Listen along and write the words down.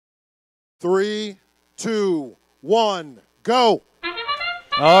3, 2, 1, go.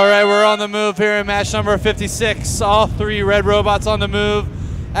 All right, we're on the move here in match number 56. All three red robots on the move,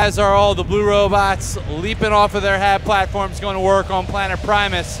 as are all the blue robots, leaping off of their HAB platforms, going to work on Planet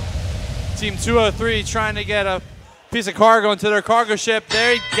Primus. Team 203 trying to get a piece of cargo into their cargo ship.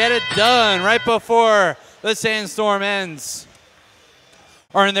 They get it done right before the sandstorm ends.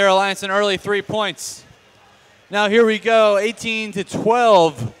 Earn their alliance an early 3 points. Now here we go,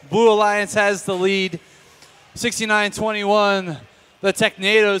 18-12. Blue Alliance has the lead. 69-21. The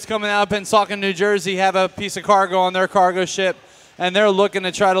Technados coming out of Pennsauken, New Jersey have a piece of cargo on their cargo ship, and they're looking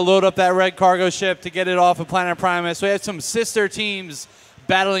to try to load up that red cargo ship to get it off of Planet Primus. We have some sister teams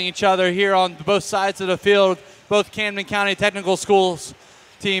battling each other here on both sides of the field. Both Camden County Technical Schools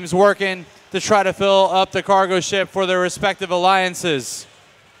teams working to try to fill up the cargo ship for their respective alliances.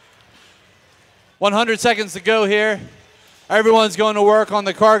 100 seconds to go here. Everyone's going to work on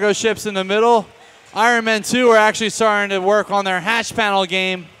the cargo ships in the middle. Iron Men 2 are actually starting to work on their hatch panel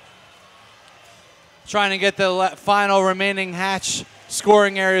game, trying to get the final remaining hatch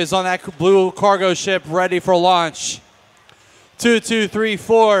scoring areas on that blue cargo ship ready for launch.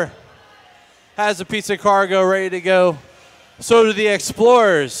 2234 has a piece of cargo ready to go. So do the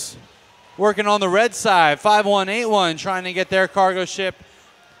Explorers, working on the red side. 5181 trying to get their cargo ship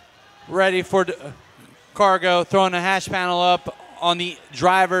ready for cargo, throwing a hatch panel up on the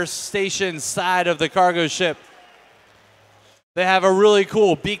driver's station side of the cargo ship. They have a really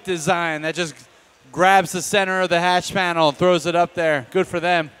cool beak design that just grabs the center of the hatch panel and throws it up there. Good for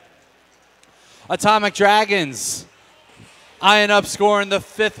them. Atomic Dragons eyeing up, scoring the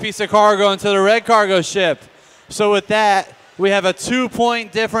 5th piece of cargo into the red cargo ship. So with that, we have a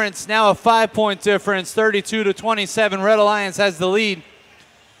 2-point difference, now a 5-point difference. 32-27, Red Alliance has the lead.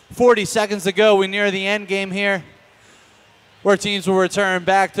 40 seconds to go. We near the end game here, where teams will return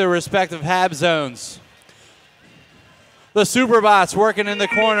back to their respective HAB zones. The Superbots working in the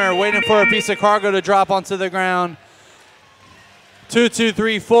corner, waiting for a piece of cargo to drop onto the ground.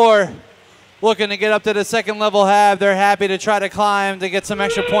 2234 looking to get up to the second level HAB. They're happy to try to climb to get some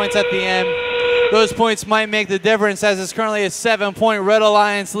extra points at the end. Those points might make the difference, as it's currently a 7-point Red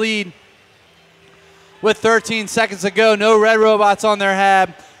Alliance lead. With 13 seconds to go, no red robots on their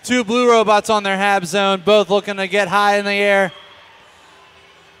HAB. 2 blue robots on their HAB zone, both looking to get high in the air.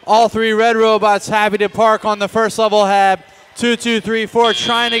 All 3 red robots happy to park on the first level HAB. 2234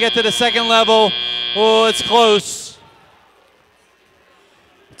 trying to get to the second level. Oh, it's close.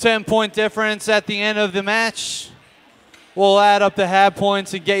 10-point difference at the end of the match. We'll add up the HAB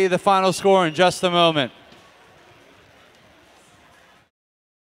points and get you the final score in just a moment.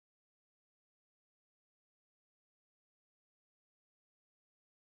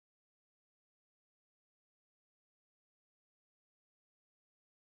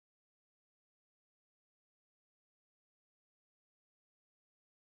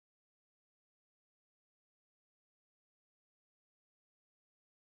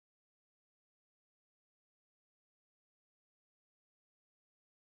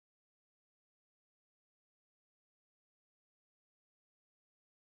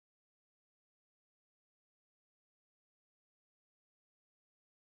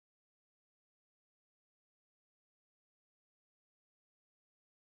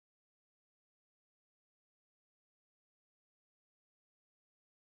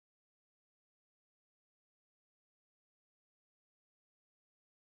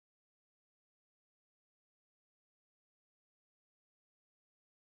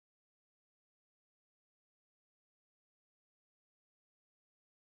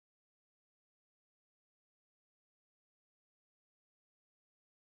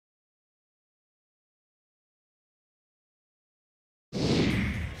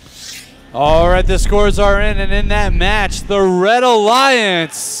 All right, the scores are in, and in that match, the Red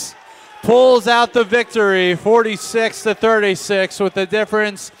Alliance pulls out the victory, 46-36, with the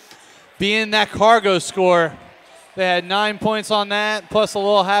difference being that cargo score. They had 9 points on that, plus a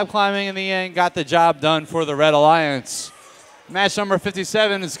little HAB climbing in the end, got the job done for the Red Alliance. Match number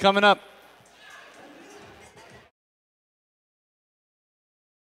 57 is coming up.